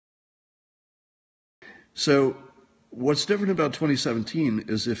So what's different about 2017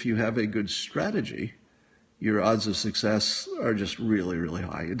 is if you have a good strategy, your odds of success are just really, really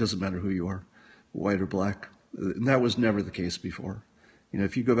high. It doesn't matter who you are, white or black. And that was never the case before. You know,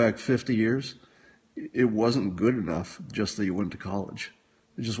 if you go back 50 years, it wasn't good enough just that you went to college.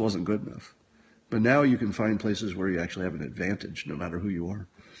 It just wasn't good enough. But now you can find places where you actually have an advantage no matter who you are.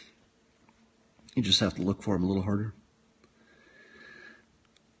 You just have to look for them a little harder.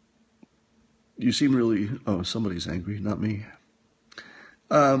 You seem really, oh, somebody's angry, not me.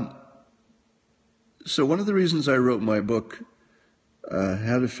 So one of the reasons I wrote my book,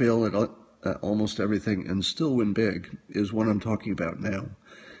 How to Fail at Almost Everything and Still Win Big, is what I'm talking about now.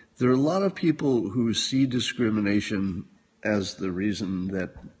 There are a lot of people who see discrimination as the reason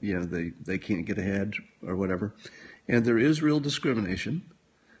that, you know, they can't get ahead or whatever. And there is real discrimination,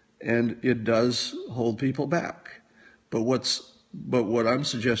 and it does hold people back. But what I'm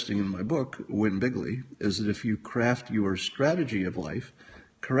suggesting in my book, Win Bigly, is that if you craft your strategy of life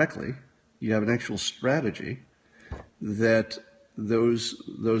correctly, you have an actual strategy, that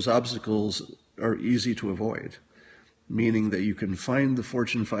those obstacles are easy to avoid, meaning that you can find the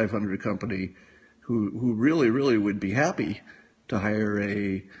Fortune 500 company who really, really would be happy to hire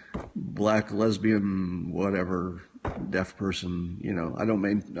a black, lesbian, whatever, deaf person. You know,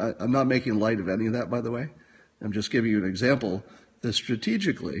 I'm not making light of any of that, by the way. I'm just giving you an example that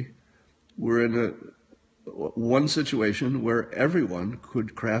strategically we're in one situation where everyone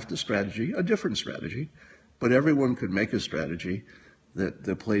could craft a strategy, a different strategy, but everyone could make a strategy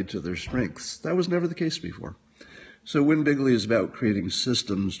that played to their strengths. That was never the case before. So Win Bigly is about creating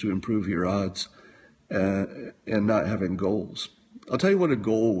systems to improve your odds and not having goals. I'll tell you what a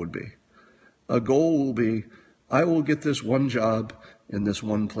goal would be. A goal will be, I will get this one job in this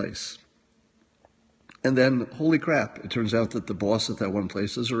one place. And then, holy crap, it turns out that the boss at that one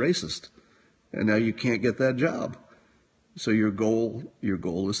place is a racist. And now you can't get that job. So your goal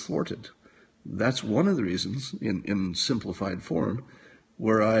is thwarted. That's one of the reasons, in simplified form,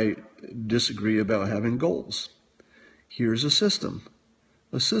 where I disagree about having goals. Here's a system.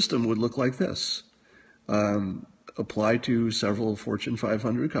 A system would look like this. Apply to several Fortune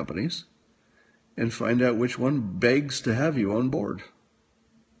 500 companies and find out which one begs to have you on board.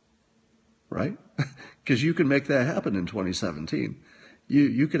 Right? Because you can make that happen in 2017.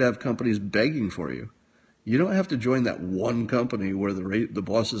 You could have companies begging for you. You don't have to join that one company where the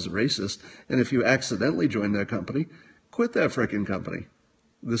boss is a racist, and if you accidentally join that company, quit that frickin' company.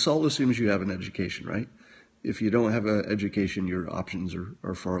 This all assumes you have an education, right? If you don't have an education, your options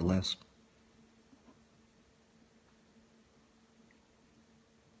are far less.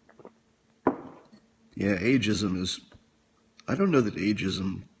 Yeah, ageism is, I don't know that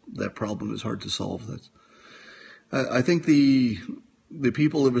ageism, that problem is hard to solve. I think the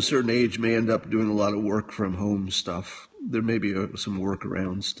people of a certain age may end up doing a lot of work from home stuff. There may be some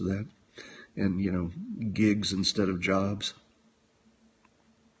workarounds to that, and, you know, gigs instead of jobs.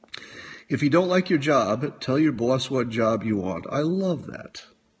 If you don't like your job, tell your boss what job you want. I love that.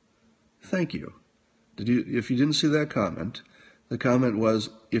 Thank you. If you didn't see that comment, the comment was,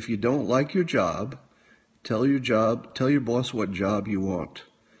 if you don't like your job, tell your boss what job you want.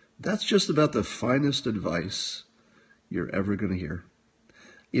 That's just about the finest advice you're ever going to hear.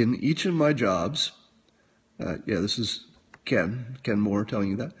 In each of my jobs, this is Ken Moore telling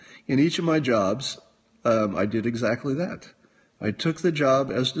you that. In each of my jobs, I did exactly that. I took the job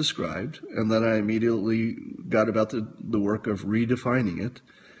as described, and then I immediately got about the work of redefining it,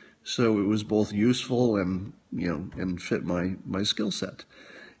 so it was both useful and, you know, and fit my skill set.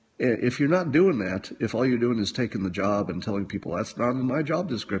 If you're not doing that, if all you're doing is taking the job and telling people that's not in my job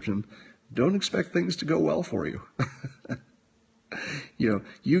description, don't expect things to go well for you. You know,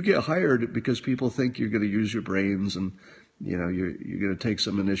 you get hired because people think you're going to use your brains and, you know, you're going to take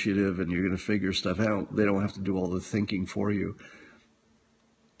some initiative and you're going to figure stuff out. They don't have to do all the thinking for you.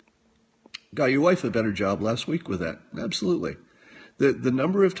 Got your wife a better job last week with that. Absolutely. The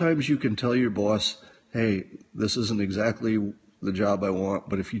number of times you can tell your boss, hey, this isn't exactly the job I want,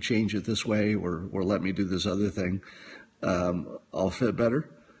 but if you change it this way or let me do this other thing, I'll fit better.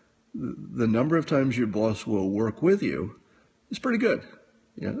 The number of times your boss will work with you is pretty good.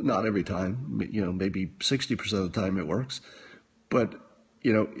 You know, not every time, you know, maybe 60% of the time it works. But,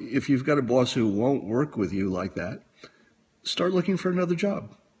 you know, if you've got a boss who won't work with you like that, start looking for another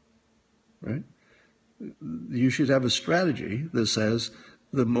job, right? You should have a strategy that says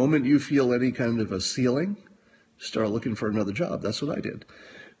the moment you feel any kind of a ceiling, start looking for another job. That's what I did.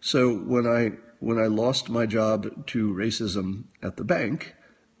 So when I lost my job to racism at the bank,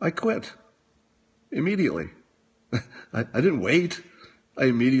 I quit immediately. I didn't wait. I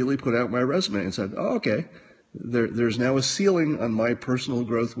immediately put out my resume and said, oh, okay, there's now a ceiling on my personal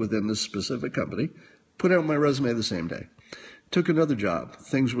growth within this specific company. Put out my resume the same day. Took another job.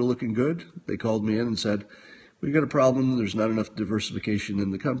 Things were looking good. They called me in and said, we've got a problem. There's not enough diversification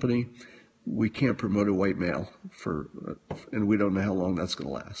in the company. We can't promote a white male and we don't know how long that's going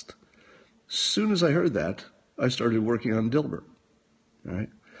to last. As soon as I heard that, I started working on Dilbert. All right.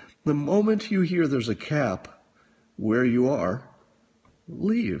 The moment you hear there's a cap where you are,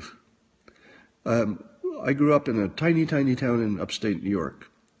 leave. I grew up in a tiny, tiny town in upstate New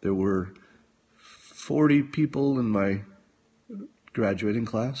York. There were 40 people in my graduating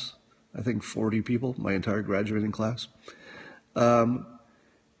class. I think 40 people, my entire graduating class. And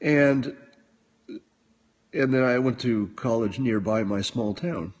then I went to college nearby my small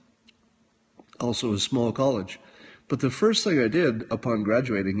town, also a small college. But the first thing I did upon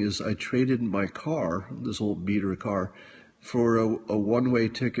graduating is I traded my car, this old beater car, for a one-way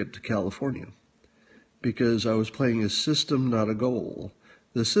ticket to California, because I was playing a system, not a goal.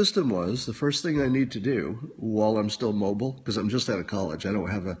 The system was the first thing I need to do while I'm still mobile, because I'm just out of college. I don't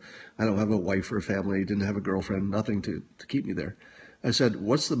have a wife or a family, didn't have a girlfriend, nothing to keep me there. I said,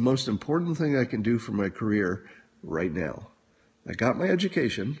 what's the most important thing I can do for my career right now? I got my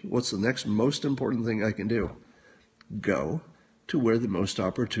education. What's the next most important thing I can do? Go to where the most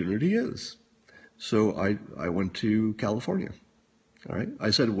opportunity is. So I went to California. All right. I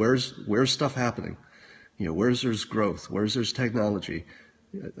said, where's stuff happening? You know, where's there's growth? Where's there's technology?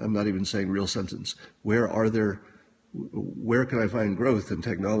 I'm not even saying real sentence. Where can I find growth in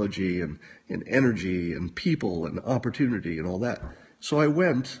technology and in energy and people and opportunity and all that? So I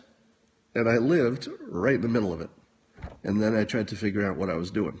went and I lived right in the middle of it. And then I tried to figure out what I was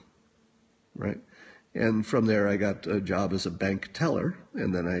doing, right? And from there, I got a job as a bank teller,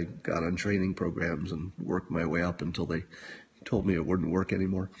 and then I got on training programs and worked my way up until they told me it wouldn't work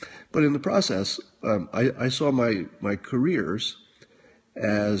anymore. But in the process, I saw my careers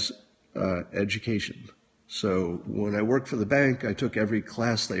as education. So when I worked for the bank, I took every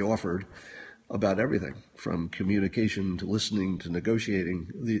class they offered about everything, from communication to listening to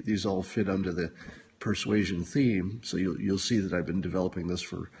negotiating. These all fit under the persuasion theme, so you'll see that I've been developing this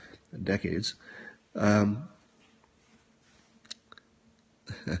for decades. And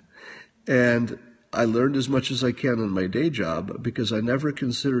I learned as much as I can in my day job because I never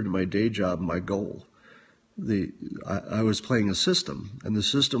considered my day job my goal. I was playing a system, and the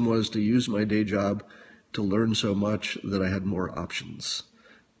system was to use my day job to learn so much that I had more options,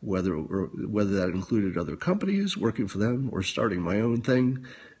 whether that included other companies, working for them, or starting my own thing,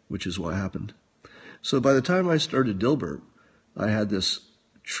 which is what happened. So by the time I started Dilbert, I had this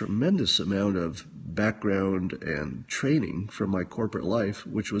tremendous amount of background and training from my corporate life,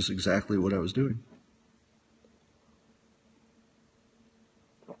 which was exactly what I was doing.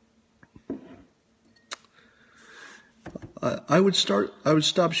 I would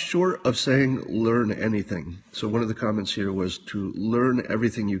stop short of saying learn anything. So one of the comments here was to learn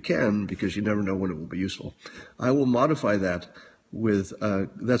everything you can because you never know when it will be useful. I will modify that with,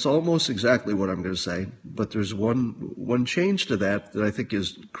 that's almost exactly what I'm going to say, but there's one change to that I think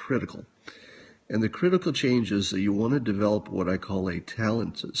is critical. And the critical change is that you want to develop what I call a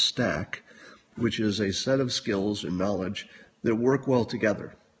talent stack, which is a set of skills and knowledge that work well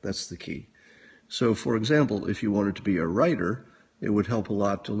together. That's the key. So, for example, if you wanted to be a writer, it would help a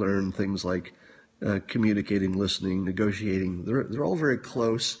lot to learn things like communicating, listening, negotiating. They're all very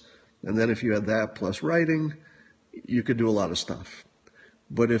close. And then if you had that plus writing, you could do a lot of stuff.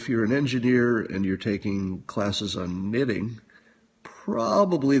 But if you're an engineer and you're taking classes on knitting,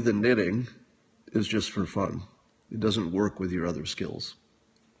 probably the knitting is just for fun. It doesn't work with your other skills.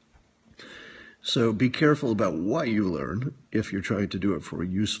 So be careful about what you learn if you're trying to do it for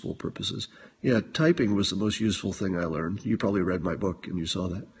useful purposes. Yeah, typing was the most useful thing I learned. You probably read my book and you saw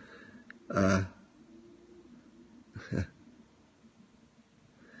that.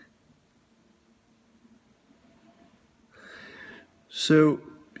 So,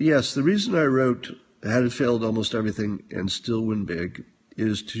 yes, the reason I wrote How to Fail at Almost Everything and Still Win Big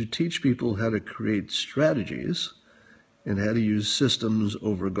is to teach people how to create strategies and how to use systems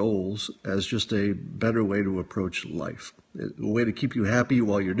over goals as just a better way to approach life, a way to keep you happy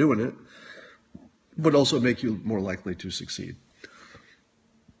while you're doing it, but also make you more likely to succeed.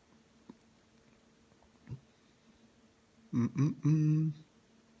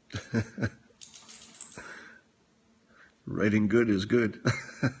 Writing good is good.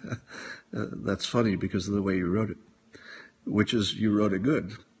 That's funny because of the way you wrote it, which is you wrote it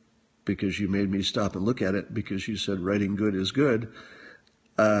good because you made me stop and look at it because you said writing good is good.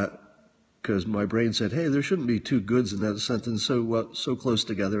 because my brain said, hey, there shouldn't be two goods in that sentence so close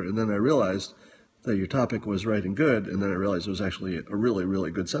together. And then I realized that your topic was right and good, and then I realized it was actually a really, really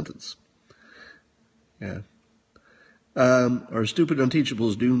good sentence. Yeah. Are stupid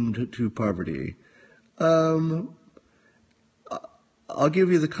unteachables doomed to poverty? I'll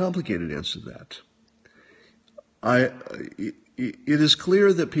give you the complicated answer to that. It is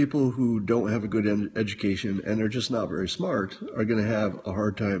clear that people who don't have a good education and are just not very smart are going to have a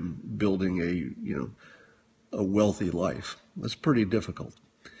hard time building a wealthy life. That's pretty difficult.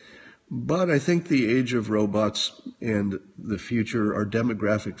 But I think the age of robots and the future, our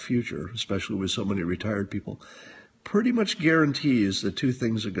demographic future, especially with so many retired people, pretty much guarantees that two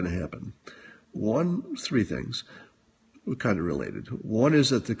things are going to happen. Three things, kind of related. One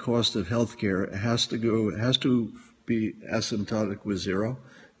is that the cost of healthcare has to be asymptotic with zero,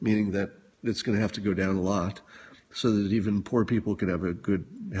 meaning that it's going to have to go down a lot so that even poor people can have a good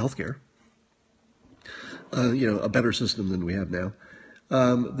healthcare, a better system than we have now.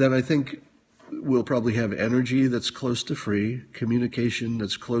 Then I think we'll probably have energy that's close to free, communication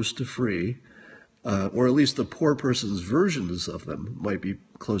that's close to free, or at least the poor person's versions of them might be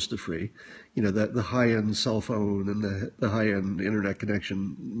close to free. That the high-end cell phone and the high-end internet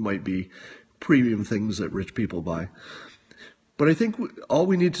connection might be premium things that rich people buy. But I think all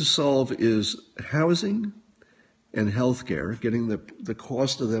we need to solve is housing and healthcare, getting the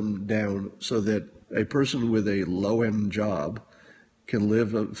cost of them down so that a person with a low-end job can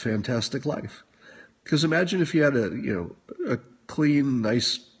live a fantastic life. Because imagine if you had a clean,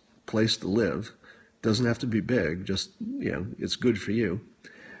 nice place to live. Doesn't have to be big, just, it's good for you.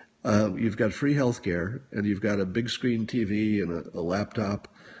 You've got free healthcare, and you've got a big screen TV and a laptop,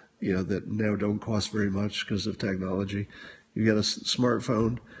 that now don't cost very much because of technology. You got a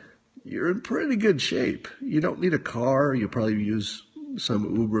smartphone. You're in pretty good shape. You don't need a car. You probably use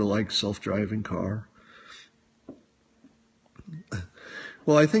some Uber-like self-driving car.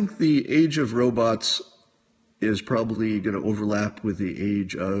 Well, I think the age of robots is probably going to overlap with the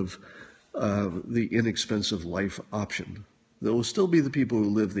age of the inexpensive life option. There will still be the people who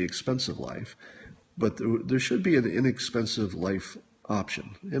live the expensive life, but there should be an inexpensive life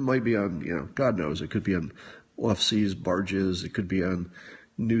option. It might be on, God knows, it could be on off-seas barges, it could be on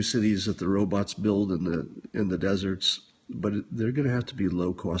new cities that the robots build in the deserts, but they're going to have to be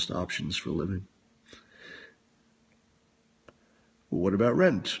low-cost options for living. What about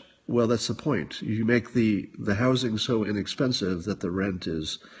rent? Well, that's the point. You make the housing so inexpensive that the rent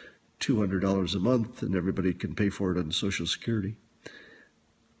is $200 a month and everybody can pay for it on Social Security.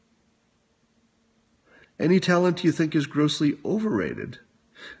 Any talent you think is grossly overrated?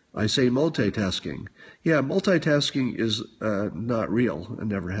 I say multitasking. Yeah, multitasking is not real and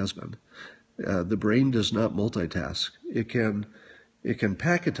never has been. The brain does not multitask. It can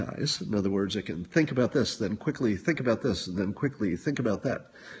packetize. In other words, it can think about this, then quickly think about this, and then quickly think about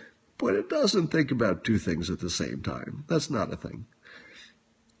that. But it doesn't think about two things at the same time. That's not a thing.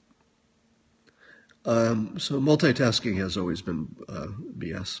 So multitasking has always been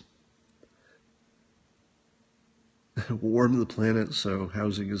BS. Warm the planet, so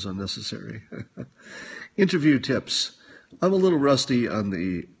housing is unnecessary. Interview tips. I'm a little rusty on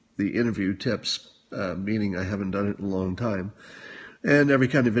the interview tips, meaning I haven't done it in a long time. And every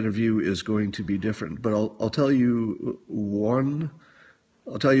kind of interview is going to be different. But I'll tell you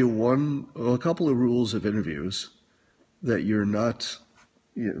a couple of rules of interviews that you're not,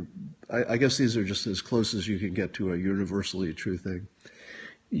 I guess these are just as close as you can get to a universally true thing.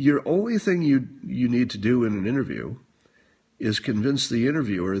 Your only thing you need to do in an interview is convince the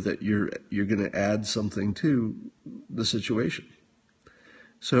interviewer that you're going to add something to the situation.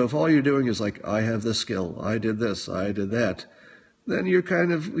 So if all you're doing is like, I have this skill, I did this, I did that, then you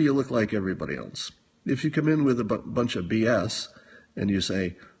look like everybody else. If you come in with a bunch of BS and you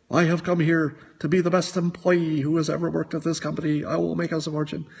say, I have come here to be the best employee who has ever worked at this company, I will make us a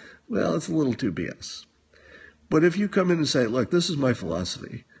fortune, well, it's a little too BS. But if you come in and say, look, this is my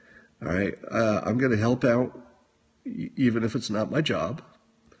philosophy, all right, I'm going to help out even if it's not my job.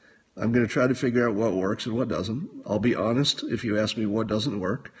 I'm going to try to figure out what works and what doesn't. I'll be honest if you ask me what doesn't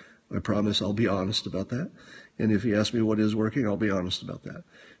work. I promise I'll be honest about that. And if you ask me what is working, I'll be honest about that.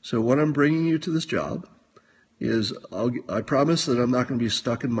 So what I'm bringing you to this job is I promise that I'm not going to be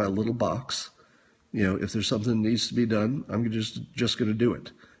stuck in my little box. If there's something that needs to be done, I'm just going to do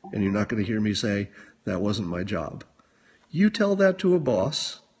it. And you're not going to hear me say, that wasn't my job. You tell that to a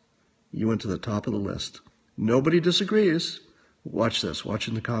boss, you went to the top of the list. Nobody disagrees. Watch this. Watch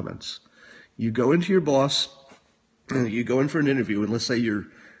in the comments. You go into your boss, you go in for an interview, and let's say your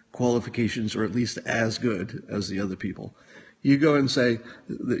qualifications are at least as good as the other people. You go and say,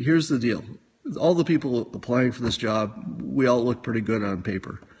 here's the deal. All the people applying for this job, we all look pretty good on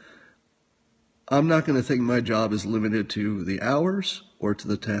paper. I'm not going to think my job is limited to the hours or to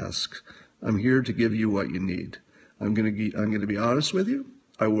the tasks. I'm here to give you what you need. I'm going to be honest with you.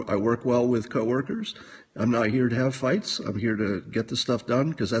 I work well with coworkers. I'm not here to have fights. I'm here to get the stuff done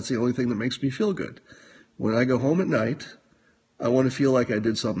because that's the only thing that makes me feel good. When I go home at night, I want to feel like I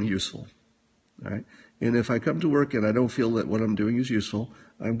did something useful. All right? And if I come to work and I don't feel that what I'm doing is useful,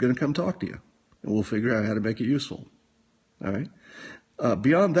 I'm going to come talk to you, and we'll figure out how to make it useful. All right?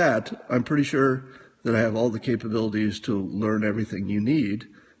 Beyond that, I'm pretty sure that I have all the capabilities to learn everything you need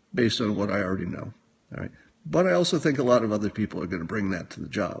based on what I already know. All right? But I also think a lot of other people are going to bring that to the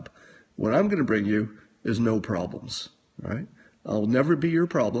job. What I'm going to bring you is no problems. All right? I'll never be your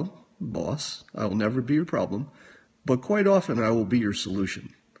problem, boss. I will never be your problem. But quite often, I will be your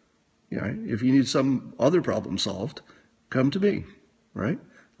solution. Right? If you need some other problem solved, come to me. Right?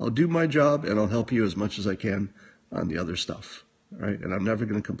 I'll do my job, and I'll help you as much as I can on the other stuff. Right? And I'm never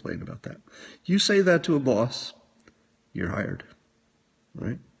going to complain about that. You say that to a boss, you're hired.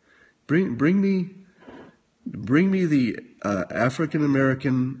 Right? Bring me the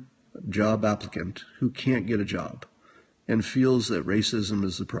African-American job applicant who can't get a job and feels that racism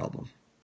is the problem.